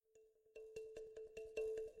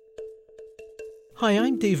Hi,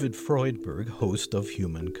 I'm David Freudberg, host of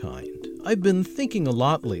Humankind. I've been thinking a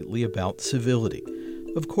lot lately about civility.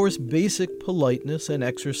 Of course, basic politeness and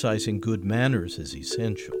exercising good manners is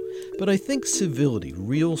essential, but I think civility,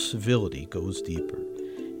 real civility, goes deeper.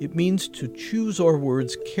 It means to choose our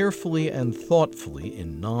words carefully and thoughtfully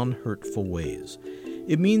in non-hurtful ways.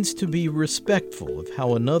 It means to be respectful of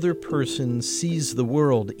how another person sees the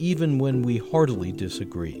world even when we heartily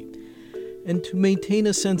disagree. And to maintain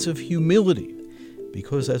a sense of humility,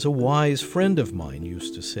 because as a wise friend of mine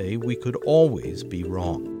used to say, we could always be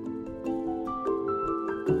wrong.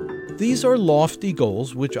 These are lofty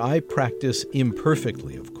goals which I practice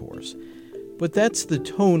imperfectly, of course, but that's the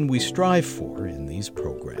tone we strive for in these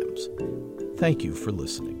programs. Thank you for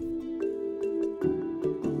listening.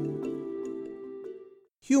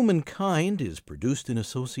 Humankind is produced in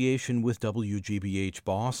association with WGBH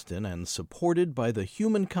Boston and supported by the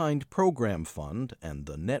Humankind Program Fund and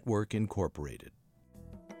the Network Incorporated.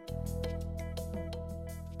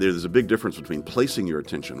 There's a big difference between placing your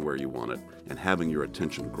attention where you want it and having your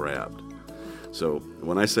attention grabbed. So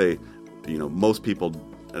when I say, most people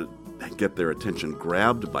get their attention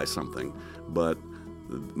grabbed by something, but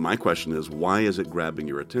my question is, why is it grabbing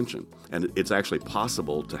your attention? And it's actually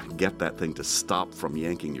possible to get that thing to stop from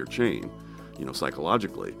yanking your chain,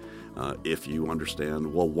 psychologically, if you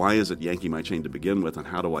understand, well, why is it yanking my chain to begin with, and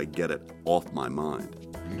how do I get it off my mind?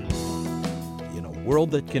 In a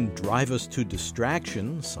world that can drive us to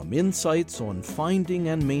distraction, some insights on finding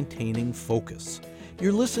and maintaining focus.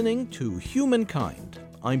 You're listening to Humankind.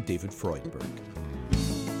 I'm David Freudberg.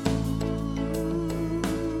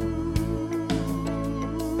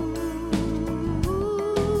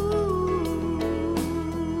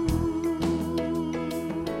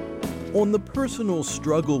 On the personal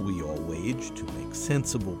struggle we all wage to make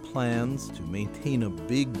sensible plans, to maintain a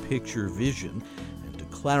big-picture vision, and to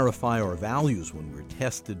clarify our values when we're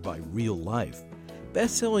tested by real life,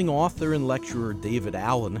 best-selling author and lecturer David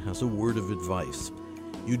Allen has a word of advice.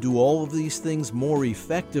 You do all of these things more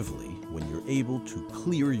effectively when you're able to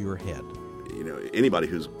clear your head. Anybody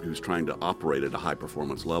who's trying to operate at a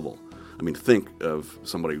high-performance level, think of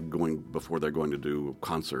somebody before they're going to do a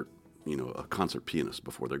concert, a concert pianist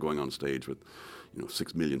before they're going on stage with,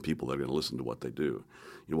 6 million people that are going to listen to what they do.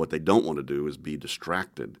 What they don't want to do is be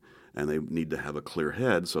distracted, and they need to have a clear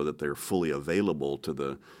head so that they're fully available to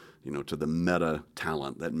the meta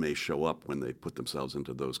talent that may show up when they put themselves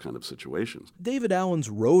into those kind of situations. David Allen's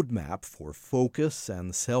roadmap for focus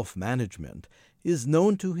and self-management is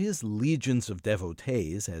known to his legions of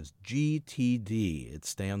devotees as GTD. It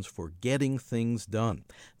stands for Getting Things Done,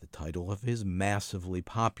 the title of his massively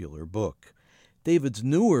popular book. David's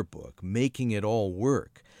newer book, Making It All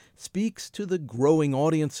Work, speaks to the growing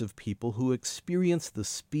audience of people who experience the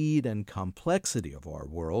speed and complexity of our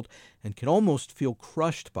world and can almost feel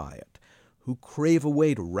crushed by it, who crave a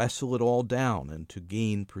way to wrestle it all down and to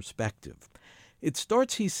gain perspective. It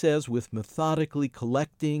starts, he says, with methodically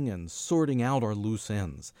collecting and sorting out our loose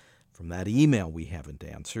ends, from that email we haven't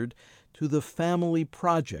answered to the family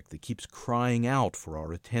project that keeps crying out for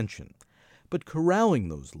our attention. But corralling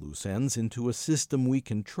those loose ends into a system we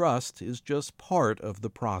can trust is just part of the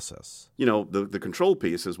process. The control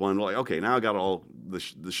piece is one, like, okay, now I got all, the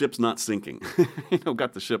ship's not sinking.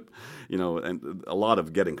 Got the ship, and a lot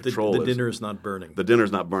of getting control. The dinner's not burning. The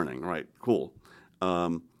dinner's not burning, right, cool.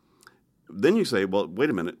 Then you say, well, wait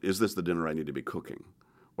a minute, is this the dinner I need to be cooking?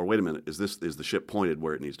 Or wait a minute, is the ship pointed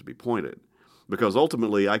where it needs to be pointed? Because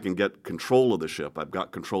ultimately I can get control of the ship. I've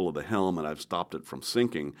got control of the helm and I've stopped it from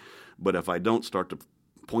sinking. But if I don't start to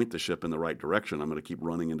point the ship in the right direction, I'm going to keep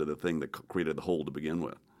running into the thing that created the hole to begin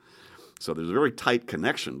with. So there's a very tight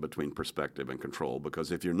connection between perspective and control, because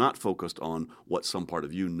if you're not focused on what some part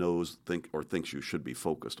of you thinks you should be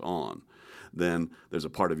focused on, then there's a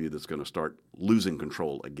part of you that's going to start losing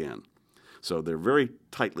control again. So they're very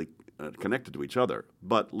tightly connected to each other.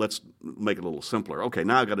 But let's make it a little simpler. Okay,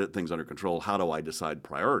 now I've got things under control. How do I decide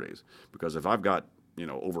priorities? Because if I've got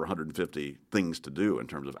over 150 things to do in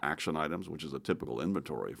terms of action items, which is a typical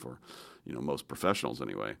inventory for most professionals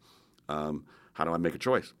anyway, how do I make a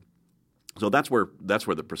choice? So that's where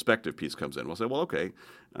the perspective piece comes in. We'll say, well, okay,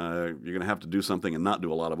 you're going to have to do something and not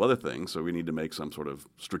do a lot of other things, so we need to make some sort of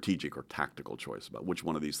strategic or tactical choice about which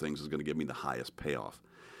one of these things is going to give me the highest payoff.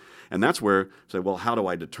 And that's where, say, well, how do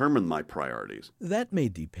I determine my priorities? That may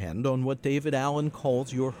depend on what David Allen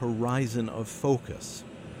calls your horizon of focus.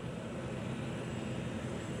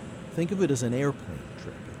 Think of it as an airplane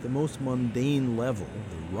trip. At the most mundane level,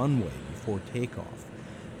 the runway before takeoff.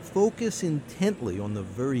 Focus intently on the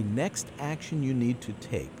very next action you need to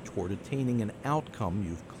take toward attaining an outcome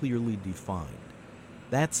you've clearly defined.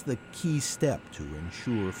 That's the key step to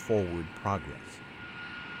ensure forward progress.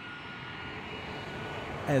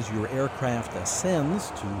 As your aircraft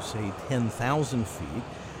ascends to, say, 10,000 feet,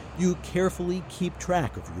 you carefully keep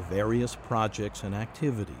track of your various projects and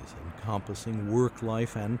activities, encompassing work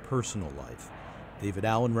life and personal life. David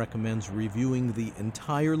Allen recommends reviewing the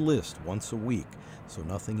entire list once a week so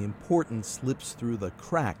nothing important slips through the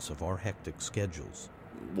cracks of our hectic schedules.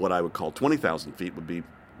 What I would call 20,000 feet would be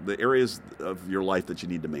the areas of your life that you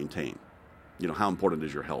need to maintain. You know, how important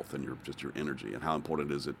is your health and just your energy, and how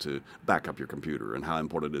important is it to back up your computer, and how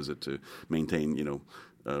important is it to maintain,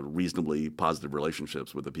 reasonably positive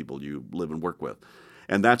relationships with the people you live and work with.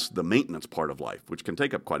 And that's the maintenance part of life, which can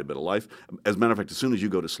take up quite a bit of life. As a matter of fact, as soon as you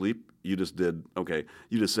go to sleep, you just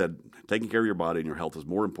said taking care of your body and your health is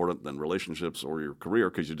more important than relationships or your career,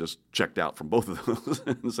 because you just checked out from both of those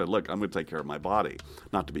and said, look, I'm going to take care of my body.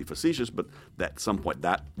 Not to be facetious, but at some point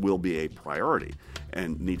that will be a priority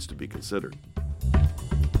and needs to be considered.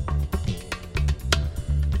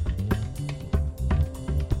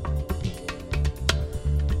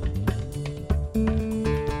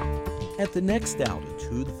 At the next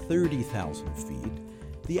altitude, 30,000 feet,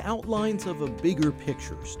 the outlines of a bigger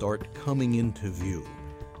picture start coming into view.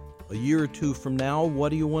 A year or two from now, what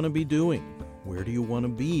do you want to be doing? Where do you want to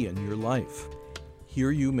be in your life?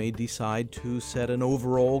 Here you may decide to set an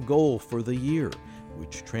overall goal for the year,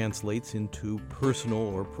 which translates into personal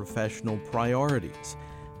or professional priorities.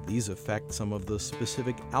 These affect some of the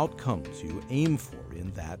specific outcomes you aim for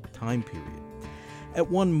in that time period. At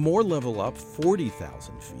one more level up,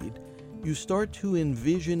 40,000 feet, you start to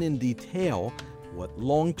envision in detail what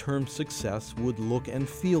long-term success would look and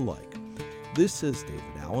feel like. This, says David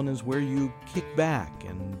Allen, is where you kick back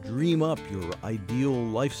and dream up your ideal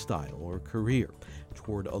lifestyle or career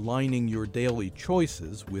toward aligning your daily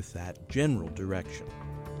choices with that general direction.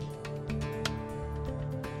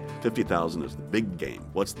 50,000 is the big game.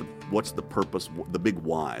 What's the purpose, the big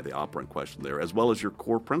why, the operant question there, as well as your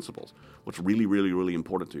core principles. What's really, really, really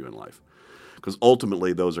important to you in life? Because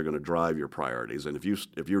ultimately, those are going to drive your priorities. And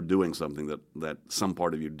if you're doing something that some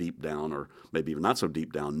part of you deep down, or maybe even not so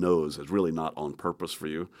deep down, knows is really not on purpose for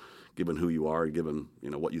you, given who you are, given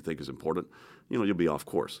what you think is important, you'll be off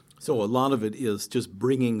course. So a lot of it is just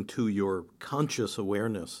bringing to your conscious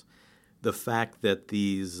awareness the fact that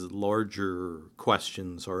these larger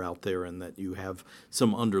questions are out there and that you have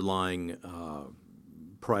some underlying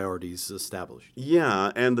priorities established.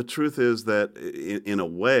 Yeah, and the truth is that in a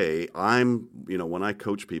way, when I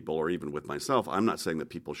coach people, or even with myself, I'm not saying that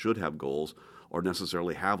people should have goals or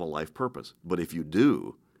necessarily have a life purpose. But if you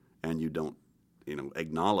do, and you don't,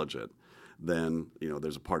 acknowledge it, then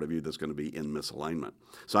there's a part of you that's going to be in misalignment.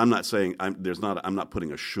 So I'm not saying I'm not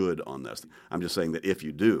putting a should on this. I'm just saying that if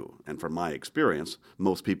you do, and from my experience,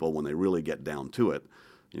 most people, when they really get down to it,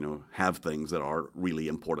 have things that are really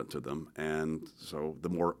important to them. And so the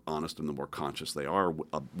more honest and the more conscious they are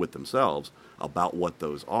with themselves about what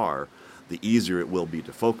those are, the easier it will be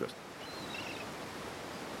to focus.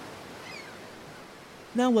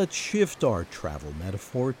 Now let's shift our travel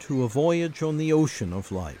metaphor to a voyage on the ocean of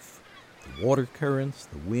life. The water currents,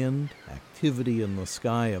 the wind, activity in the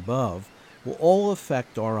sky above will all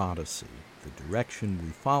affect our odyssey, the direction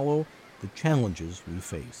we follow, the challenges we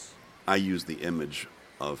face. I use the image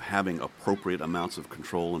of having appropriate amounts of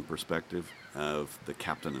control and perspective of the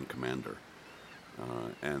captain and commander.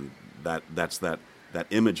 And that's that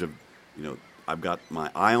image of, I've got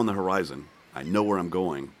my eye on the horizon, I know where I'm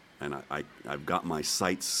going, and I've got my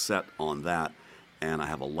sights set on that, and I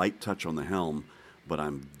have a light touch on the helm, but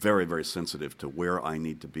I'm very, very sensitive to where I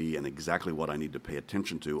need to be and exactly what I need to pay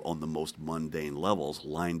attention to on the most mundane levels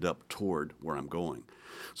lined up toward where I'm going.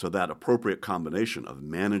 So that appropriate combination of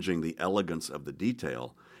managing the elegance of the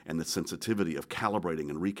detail and the sensitivity of calibrating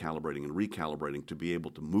and recalibrating to be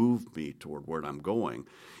able to move me toward where I'm going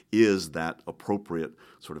is that appropriate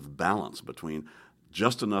sort of balance between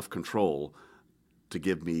just enough control to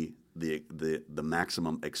give me the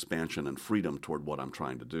maximum expansion and freedom toward what I'm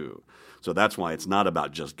trying to do. So that's why it's not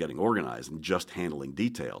about just getting organized and just handling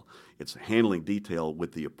detail. It's handling detail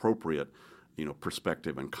with the appropriate,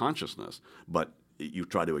 perspective and consciousness. But you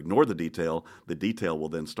try to ignore the detail will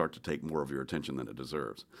then start to take more of your attention than it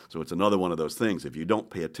deserves. So it's another one of those things. If you don't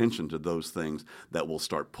pay attention to those things that will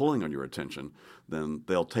start pulling on your attention, then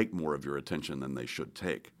they'll take more of your attention than they should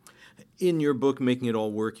take. In your book, Making It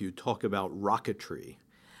All Work, you talk about rocketry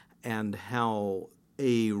and how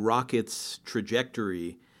a rocket's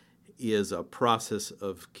trajectory is a process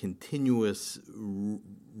of continuous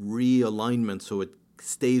realignment so it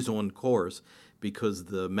stays on course, because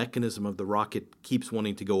the mechanism of the rocket keeps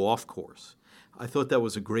wanting to go off course. I thought that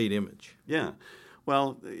was a great image. Yeah.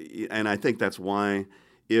 Well, and I think that's why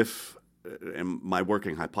if and my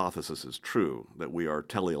working hypothesis is true, that we are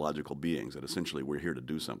teleological beings, that essentially we're here to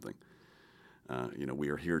do something. We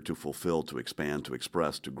are here to fulfill, to expand, to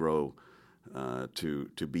express, to grow,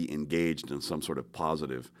 to be engaged in some sort of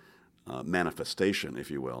positive manifestation,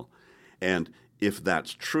 if you will. And if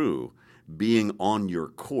that's true, being on your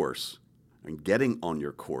course and getting on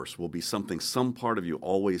your course will be something some part of you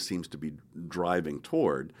always seems to be driving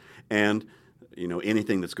toward. And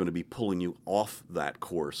anything that's going to be pulling you off that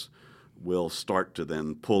course will start to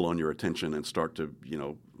then pull on your attention and start to,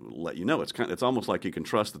 let you know. It's almost like you can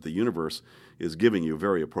trust that the universe is giving you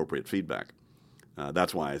very appropriate feedback.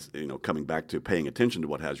 That's why, coming back to paying attention to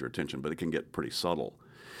what has your attention, but it can get pretty subtle.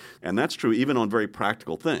 And that's true even on very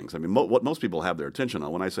practical things. I mean, what most people have their attention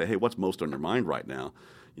on, when I say, hey, what's most on your mind right now?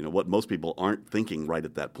 What most people aren't thinking right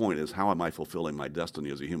at that point is, how am I fulfilling my destiny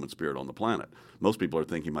as a human spirit on the planet? Most people are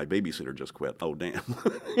thinking, my babysitter just quit. Oh, damn.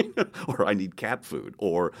 Or I need cat food.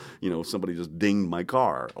 Or, somebody just dinged my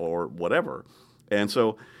car or whatever. And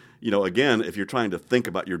so, again, if you're trying to think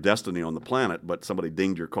about your destiny on the planet, but somebody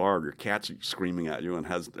dinged your car or your cat's screaming at you and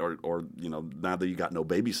or now that you got no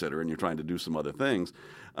babysitter and you're trying to do some other things,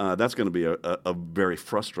 that's going to be a very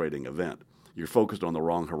frustrating event. You're focused on the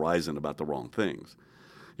wrong horizon about the wrong things.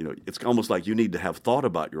 It's almost like you need to have thought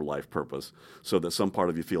about your life purpose so that some part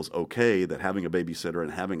of you feels okay that having a babysitter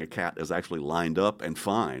and having a cat is actually lined up and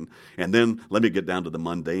fine. And then let me get down to the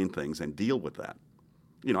mundane things and deal with that.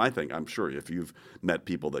 I'm sure if you've met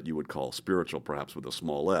people that you would call spiritual, perhaps with a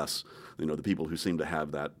small s, the people who seem to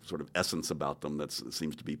have that sort of essence about them that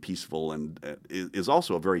seems to be peaceful and is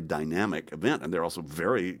also a very dynamic event, and they're also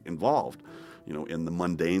very involved, in the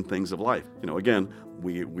mundane things of life. Again,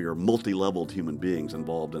 we are multi-leveled human beings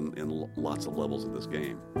involved in lots of levels of this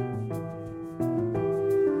game.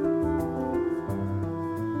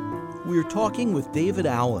 We're talking with David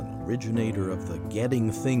Allen, originator of the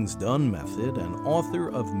Getting Things Done method and author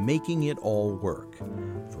of Making It All Work.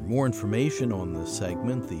 For more information on this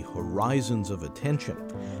segment, The Horizons of Attention,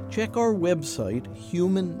 check our website,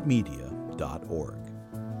 humanmedia.org.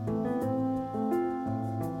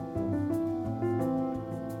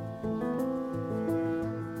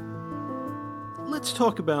 Let's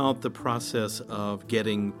talk about the process of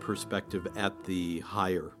getting perspective at the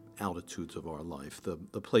higher altitudes of our life, the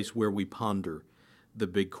place where we ponder the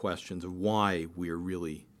big questions of why we're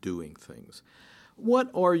really doing things.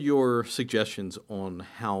 What are your suggestions on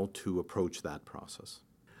how to approach that process?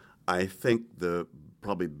 I think the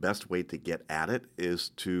probably best way to get at it is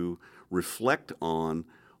to reflect on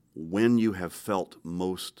when you have felt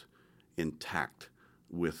most intact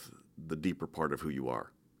with the deeper part of who you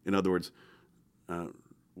are. In other words,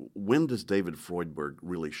 when does David Freudberg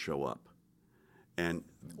really show up?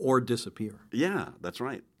 Or disappear. Yeah, that's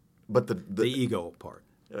right. But the ego part.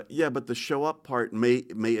 But the show up part may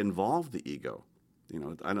involve the ego.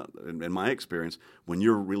 In my experience, when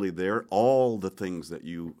you're really there, all the things that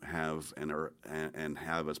you have and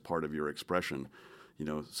have as part of your expression,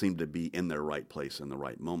 seem to be in their right place in the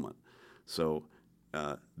right moment. So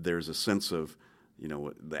there's a sense of,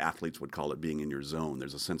 the athletes would call it being in your zone.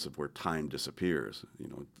 There's a sense of where time disappears.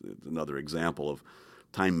 Another example of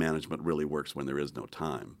time management really works when there is no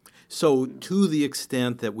time. So to the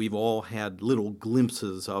extent that we've all had little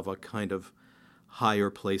glimpses of a kind of higher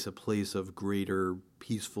place, a place of greater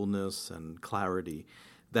peacefulness and clarity,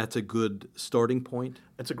 that's a good starting point?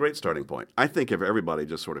 It's a great starting point. I think if everybody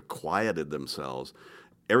just sort of quieted themselves,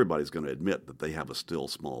 everybody's going to admit that they have a still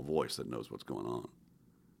small voice that knows what's going on.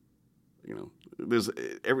 There's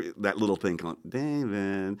that little thing called,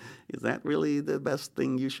 David, is that really the best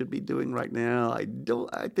thing you should be doing right now? I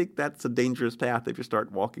think that's a dangerous path if you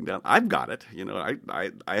start walking down. I've got it.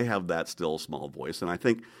 I have that still small voice. And I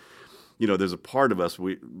think, there's a part of us,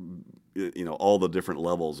 all the different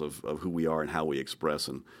levels of who we are and how we express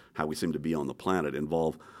and how we seem to be on the planet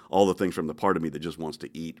involve all the things from the part of me that just wants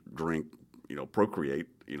to eat, drink, procreate,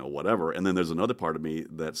 whatever. And then there's another part of me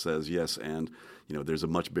that says, yes, and, there's a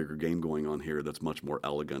much bigger game going on here that's much more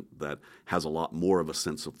elegant, that has a lot more of a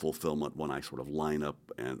sense of fulfillment when I sort of line up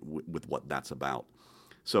and with what that's about.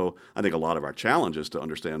 So I think a lot of our challenge is to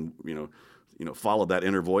understand, follow that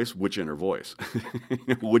inner voice. Which inner voice?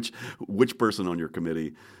 which person on your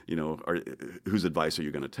committee, whose advice are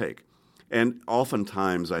you going to take? And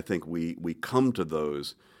oftentimes I think we come to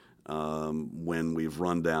those when we've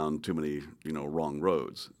run down too many, wrong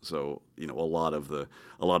roads. So, a lot of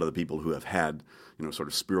the people who have had, sort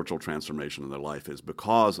of spiritual transformation in their life is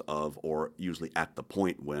because of, or usually at the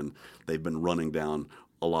point when they've been running down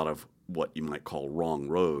a lot of what you might call wrong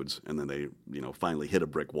roads, and then they, finally hit a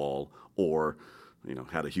brick wall or,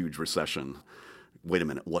 had a huge recession, wait a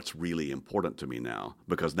minute, what's really important to me now?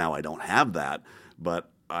 Because now I don't have that,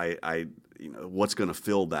 but what's going to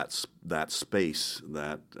fill that space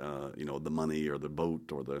that the money or the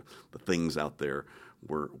boat or the things out there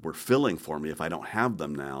were filling for me. If I don't have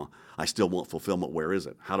them now, I still want fulfillment. Where is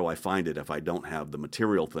it? How do I find it if I don't have the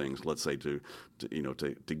material things, let's say, to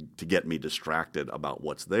get me distracted about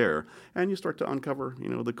what's there? And you start to uncover,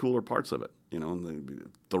 the cooler parts of it, the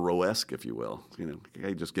Thoreau-esque, if you will. You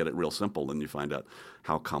just get it real simple, and you find out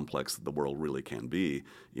how complex the world really can be,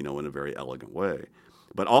 in a very elegant way.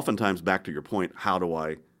 But oftentimes, back to your point, how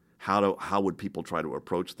would people try to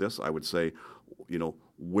approach this? I would say,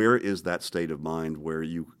 where is that state of mind where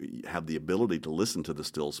you have the ability to listen to the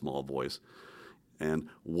still small voice? And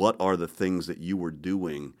what are the things that you were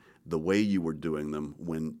doing the way you were doing them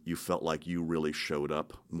when you felt like you really showed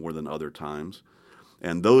up more than other times?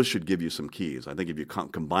 And those should give you some keys. I think if you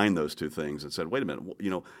combine those two things and said, wait a minute,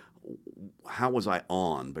 how was I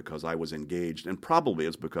on because I was engaged? And probably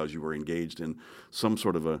it's because you were engaged in some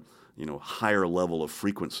sort of a higher level of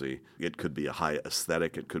frequency. It could be a high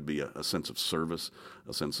aesthetic. It could be a sense of service,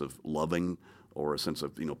 a sense of loving, or a sense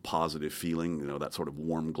of positive feeling. That sort of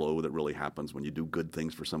warm glow that really happens when you do good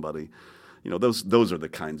things for somebody. Those are the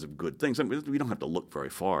kinds of good things. I mean, we don't have to look very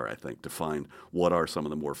far, I think, to find what are some of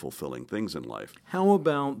the more fulfilling things in life. How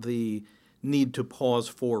about the need to pause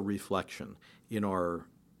for reflection in our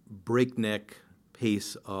breakneck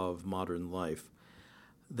pace of modern life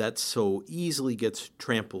that so easily gets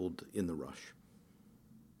trampled in the rush?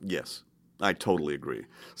 Yes, I totally agree.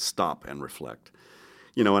 Stop and reflect.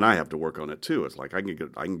 And I have to work on it too. It's like I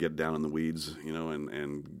can get down in the weeds,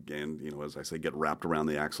 and as I say, get wrapped around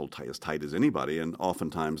the axle as tight as anybody. And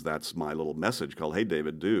oftentimes that's my little message called, "Hey,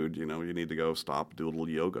 David, dude, you need to go stop, do a little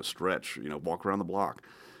yoga, stretch, walk around the block,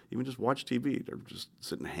 even just watch TV, or just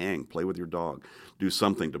sit and hang, play with your dog, do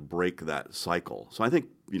something to break that cycle." So I think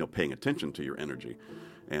paying attention to your energy,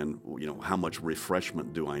 and how much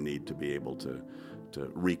refreshment do I need to be able to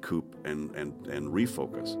recoup and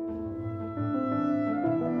refocus.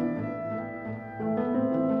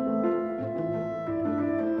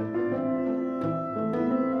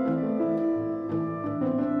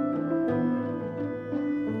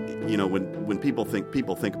 When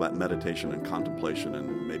people think about meditation and contemplation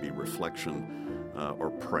and maybe reflection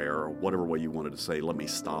or prayer or whatever way you wanted to say, let me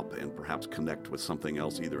stop and perhaps connect with something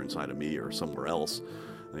else, either inside of me or somewhere else,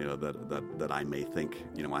 that I may think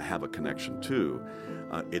I have a connection to.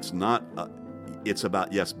 It's not. It's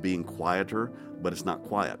about, yes, being quieter, but it's not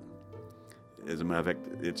quiet. As a matter of fact,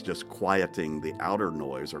 it's just quieting the outer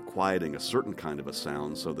noise or quieting a certain kind of a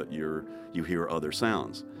sound so that you hear other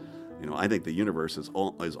sounds. I think the universe is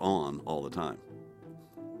on all the time.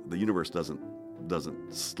 The universe doesn't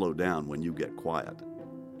slow down when you get quiet,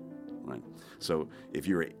 right? So if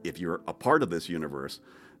you're a part of this universe,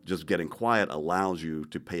 just getting quiet allows you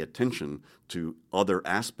to pay attention to other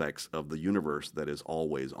aspects of the universe that is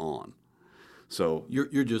always on. So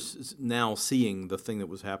you're just now seeing the thing that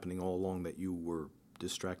was happening all along that you were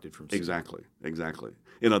distracted from seeing. Exactly.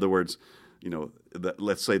 In other words,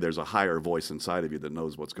 let's say there's a higher voice inside of you that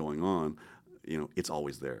knows what's going on. It's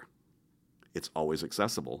always there. It's always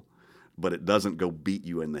accessible, but it doesn't go beat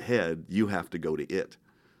you in the head. You have to go to it.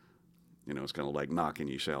 It's kind of like knock and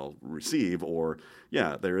you shall receive, or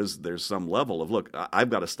there's some level of, look, I've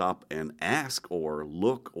got to stop and ask or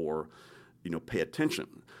look or pay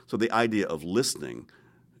attention. So the idea of listening,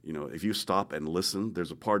 if you stop and listen,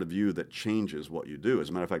 there's a part of you that changes what you do. As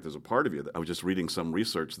a matter of fact, there's a part of you that I was just reading some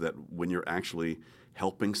research that when you're actually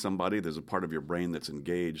helping somebody, there's a part of your brain that's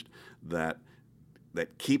engaged that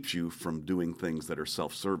keeps you from doing things that are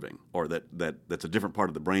self-serving, or that's a different part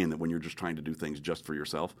of the brain that when you're just trying to do things just for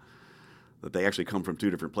yourself, that they actually come from two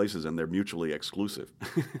different places and they're mutually exclusive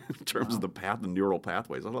in terms of the neural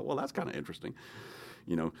pathways. I thought, well, that's kind of interesting.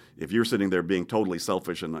 If you're sitting there being totally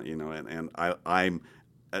selfish and I'm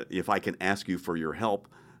if I can ask you for your help,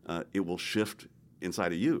 it will shift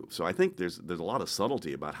inside of you. So I think there's a lot of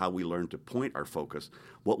subtlety about how we learn to point our focus,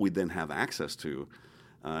 what we then have access to,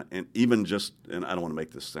 and even just, and I don't want to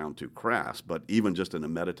make this sound too crass, but even just in a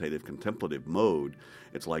meditative, contemplative mode,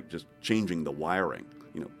 it's like just changing the wiring.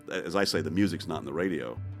 As I say, the music's not in the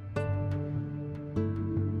radio.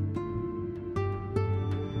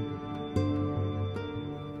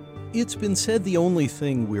 It's been said the only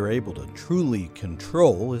thing we're able to truly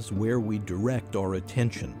control is where we direct our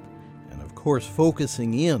attention. And of course,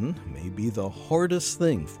 focusing in may be the hardest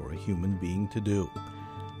thing for a human being to do.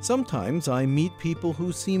 Sometimes I meet people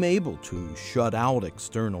who seem able to shut out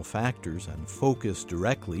external factors and focus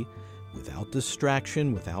directly, without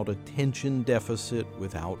distraction, without attention deficit,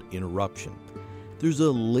 without interruption. There's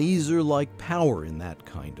a laser-like power in that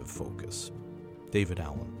kind of focus. David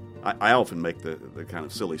Allen. I often make the kind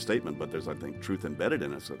of silly statement, but there's, I think, truth embedded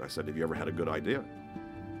in it. So I said, have you ever had a good idea?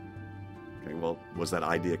 Okay, well, was that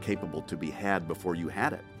idea capable to be had before you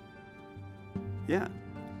had it? Yeah.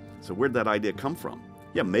 So where'd that idea come from?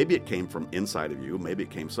 Yeah, maybe it came from inside of you, maybe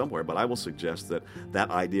it came somewhere, but I will suggest that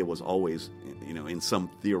that idea was always, in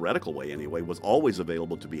some theoretical way anyway, was always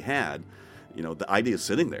available to be had. The idea is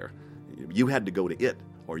sitting there. You had to go to it,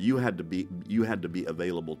 or you had to be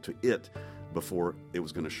available to it before it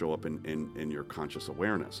was going to show up in your conscious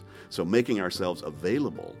awareness. So making ourselves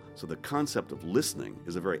available, so the concept of listening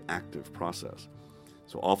is a very active process.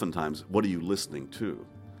 So oftentimes, what are you listening to?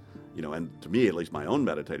 And to me, at least, my own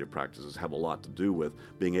meditative practices have a lot to do with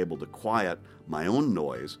being able to quiet my own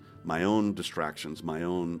noise, my own distractions, my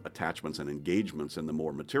own attachments and engagements in the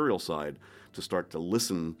more material side to start to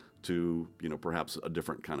listen to, perhaps a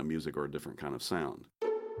different kind of music or a different kind of sound.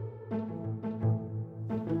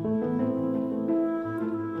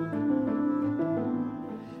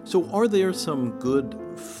 So are there some good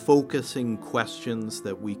focusing questions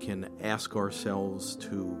that we can ask ourselves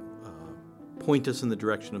to point us in the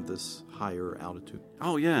direction of this higher altitude?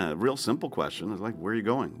 Oh, yeah. A real simple question is like, where are you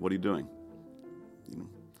going? What are you doing?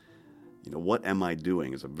 What am I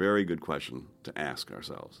doing is a very good question to ask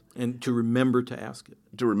ourselves. And to remember to ask it.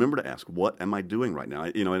 To remember to ask, what am I doing right now?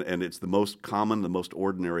 And it's the most common, the most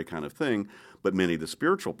ordinary kind of thing, but many of the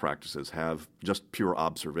spiritual practices have just pure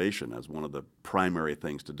observation as one of the primary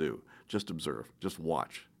things to do. Just observe, just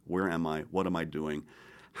watch. Where am I? What am I doing?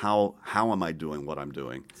 How am I doing what I'm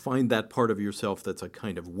doing? Find that part of yourself that's a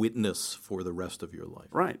kind of witness for the rest of your life.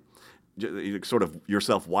 Right. Sort of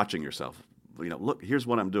yourself watching yourself. Look, here's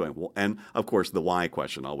what I'm doing. Well, and, of course, the why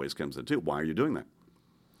question always comes in, too. Why are you doing that?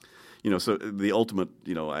 So the ultimate,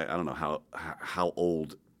 I don't know how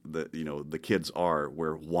old the kids are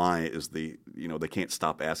where why is they can't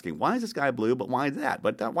stop asking, why is this guy blue, but why that?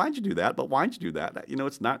 But why'd you do that? But why'd you do that?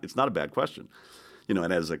 It's not a bad question.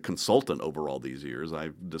 And as a consultant over all these years,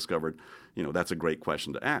 I've discovered, that's a great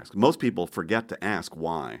question to ask. Most people forget to ask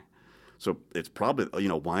why. So it's probably,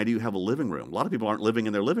 why do you have a living room? A lot of people aren't living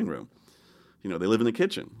in their living room. They live in the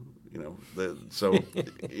kitchen. A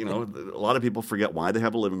lot of people forget why they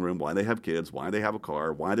have a living room, why they have kids, why they have a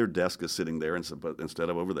car, why their desk is sitting there instead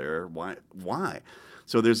of over there. Why?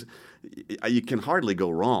 So you can hardly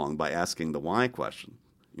go wrong by asking the why question.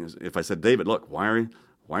 If I said, David, look, why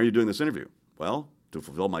are you doing this interview? Well, to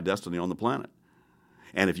fulfill my destiny on the planet.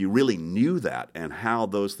 And if you really knew that and how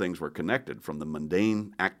those things were connected from the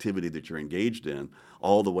mundane activity that you're engaged in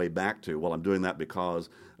all the way back to, well, I'm doing that because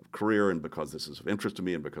of career and because this is of interest to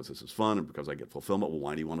me and because this is fun and because I get fulfillment. Well,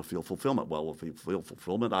 why do you want to feel fulfillment? Well, if you feel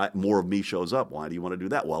fulfillment, more of me shows up. Why do you want to do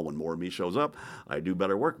that? Well, when more of me shows up, I do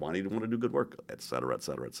better work. Why do you want to do good work? Et cetera, et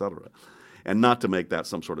cetera, et cetera. And not to make that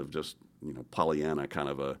some sort of just, Pollyanna kind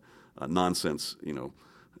of a nonsense,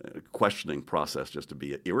 questioning process just to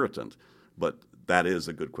be irritant, but that is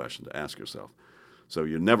a good question to ask yourself. So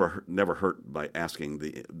you're never hurt by asking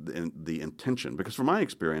the intention, because from my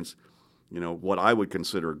experience, what I would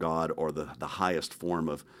consider God or the highest form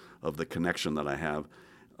of the connection that I have,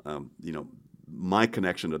 my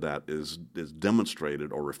connection to that is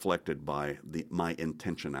demonstrated or reflected by my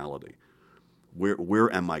intentionality.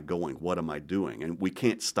 Where am I going? What am I doing? And we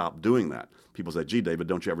can't stop doing that. People say, gee, David,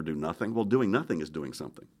 don't you ever do nothing? Well, doing nothing is doing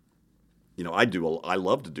something. I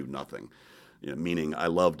love to do nothing, meaning I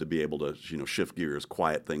love to be able to, shift gears,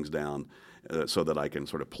 quiet things down so that I can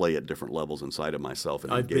sort of play at different levels inside of myself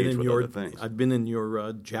and engage with other things. I've been in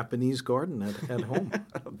your Japanese garden at home.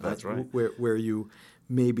 That's right. Where you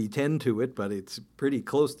maybe tend to it, but it's pretty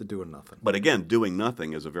close to doing nothing. But again, doing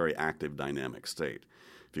nothing is a very active, dynamic state.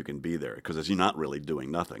 If you can be there, because you're not really doing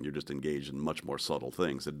nothing. You're just engaged in much more subtle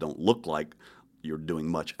things that don't look like you're doing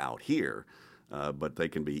much out here, but they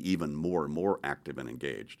can be even more and more active and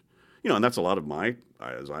engaged. And that's a lot of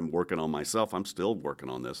as I'm working on myself, I'm still working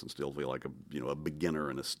on this and still feel like a beginner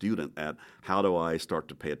and a student at how do I start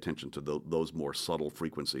to pay attention to those more subtle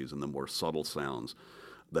frequencies and the more subtle sounds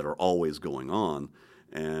that are always going on,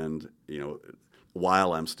 and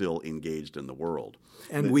while I'm still engaged in the world.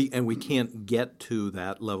 And we can't get to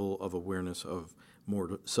that level of awareness of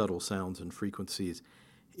more subtle sounds and frequencies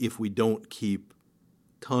if we don't keep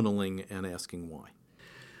tunneling and asking why.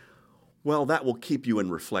 Well, that will keep you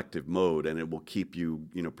in reflective mode, and it will keep you,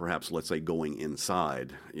 perhaps, let's say, going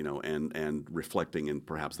inside, and reflecting in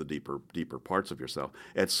perhaps the deeper parts of yourself.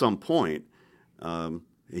 At some point,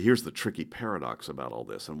 here's the tricky paradox about all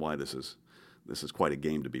this and why this is quite a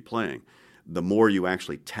game to be playing. the more you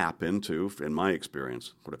actually tap into, in my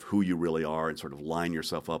experience, sort of who you really are and sort of line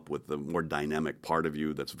yourself up with the more dynamic part of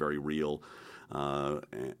you that's very real,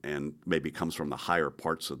 and maybe comes from the higher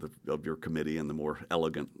parts of your committee and the more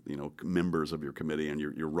elegant, members of your committee, and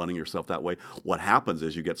you're running yourself that way. What happens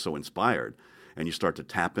is you get so inspired and you start to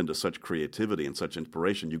tap into such creativity and such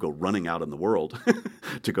inspiration, you go running out in the world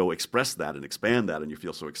to go express that and expand that, and you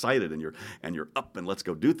feel so excited, and you're up and let's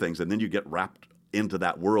go do things, and then you get wrapped into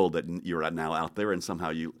that world that you're now out there, and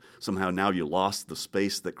somehow now you lost the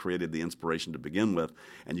space that created the inspiration to begin with,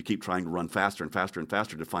 and you keep trying to run faster and faster and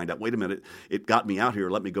faster to find out, wait a minute, it got me out here,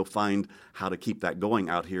 let me go find how to keep that going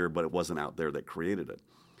out here, but it wasn't out there that created it.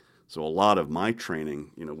 So a lot of my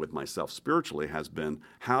training, with myself spiritually has been,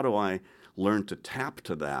 how do I learn to tap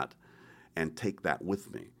to that and take that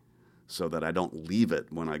with me so that I don't leave it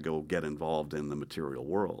when I go get involved in the material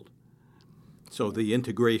world. So the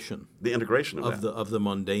integration of the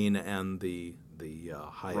mundane and the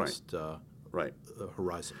highest right.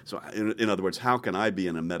 Horizon. So in other words, how can I be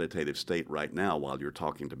in a meditative state right now while you're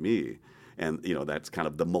talking to me? And that's kind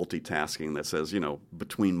of the multitasking that says,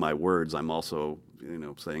 between my words, I'm also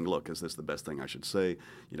saying, look, is this the best thing I should say?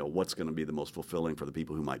 What's going to be the most fulfilling for the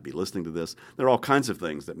people who might be listening to this? There are all kinds of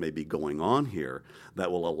things that may be going on here that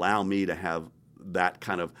will allow me to have that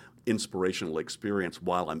kind of inspirational experience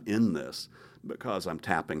while I'm in this, because I'm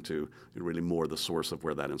tapping to really more the source of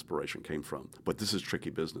where that inspiration came from. But this is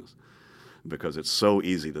tricky business because it's so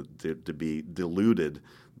easy to be deluded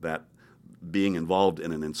that being involved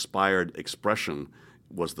in an inspired expression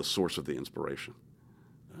was the source of the inspiration.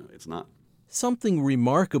 It's not. Something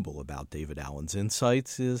remarkable about David Allen's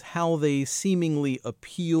insights is how they seemingly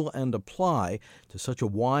appeal and apply to such a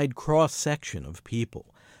wide cross-section of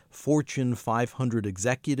people. Fortune 500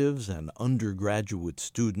 executives and undergraduate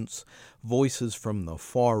students, voices from the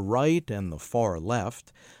far right and the far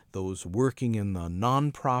left, those working in the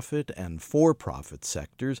nonprofit and for-profit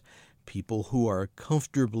sectors, people who are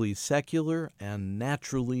comfortably secular and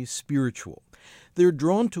naturally spiritual. They're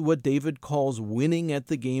drawn to what David calls winning at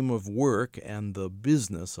the game of work and the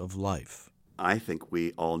business of life. I think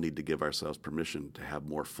we all need to give ourselves permission to have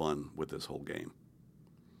more fun with this whole game.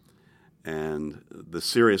 And the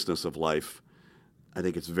seriousness of life, I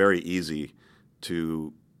think it's very easy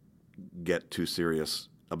to get too serious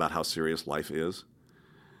about how serious life is.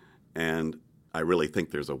 And I really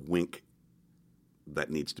think there's a wink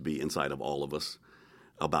that needs to be inside of all of us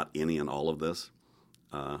about any and all of this.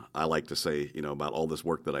 I like to say, about all this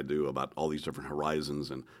work that I do, about all these different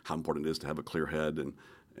horizons and how important it is to have a clear head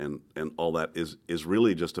and all that is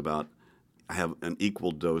really just about have an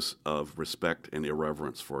equal dose of respect and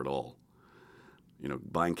irreverence for it all.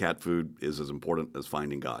 Buying cat food is as important as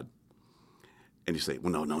finding God. And you say,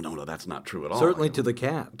 well, no, that's not true at all. Certainly to the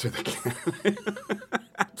cat. To the cat.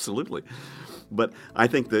 Absolutely. But I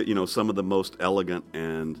think that, some of the most elegant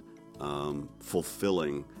and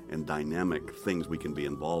fulfilling and dynamic things we can be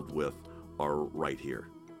involved with are right here,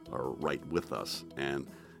 are right with us. And,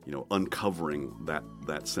 uncovering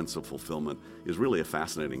that sense of fulfillment is really a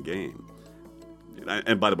fascinating game.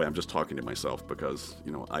 And by the way, I'm just talking to myself because,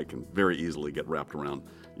 I can very easily get wrapped around,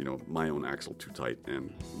 my own axle too tight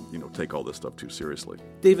and, take all this stuff too seriously.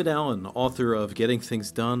 David Allen, author of Getting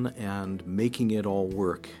Things Done and Making It All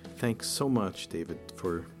Work. Thanks so much, David,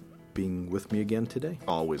 for being with me again today.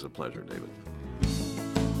 Always a pleasure, David.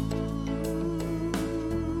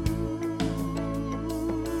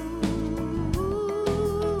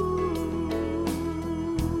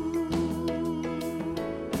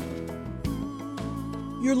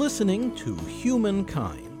 You're listening to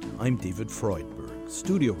Humankind. I'm David Freudberg.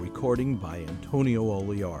 Studio recording by Antonio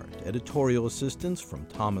Oliard. Editorial assistance from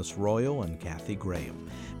Thomas Royal and Kathy Graham.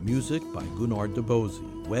 Music by Gunnar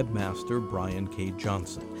DeBosi. Webmaster Brian K.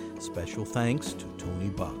 Johnson. Special thanks to Tony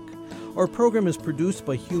Buck. Our program is produced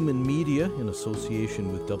by Human Media in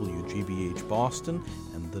association with WGBH Boston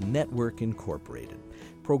and the Network Incorporated.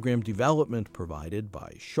 Program development provided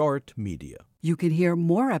by Shart Media. You can hear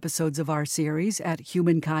more episodes of our series at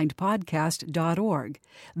humankindpodcast.org.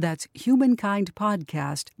 That's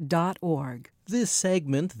humankindpodcast.org. This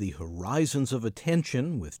segment, The Horizons of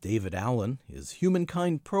Attention with David Allen, is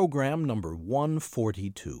Humankind Program number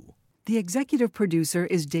 142. The executive producer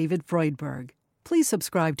is David Freudberg. Please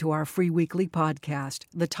subscribe to our free weekly podcast.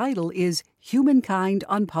 The title is Humankind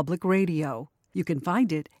on Public Radio. You can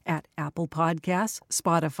find it at Apple Podcasts,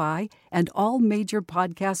 Spotify, and all major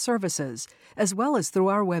podcast services, as well as through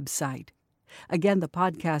our website. Again, the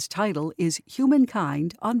podcast title is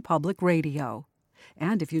Humankind on Public Radio.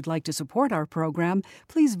 And if you'd like to support our program,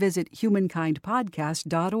 please visit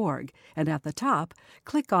humankindpodcast.org, and at the top,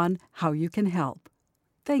 click on How You Can Help.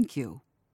 Thank you.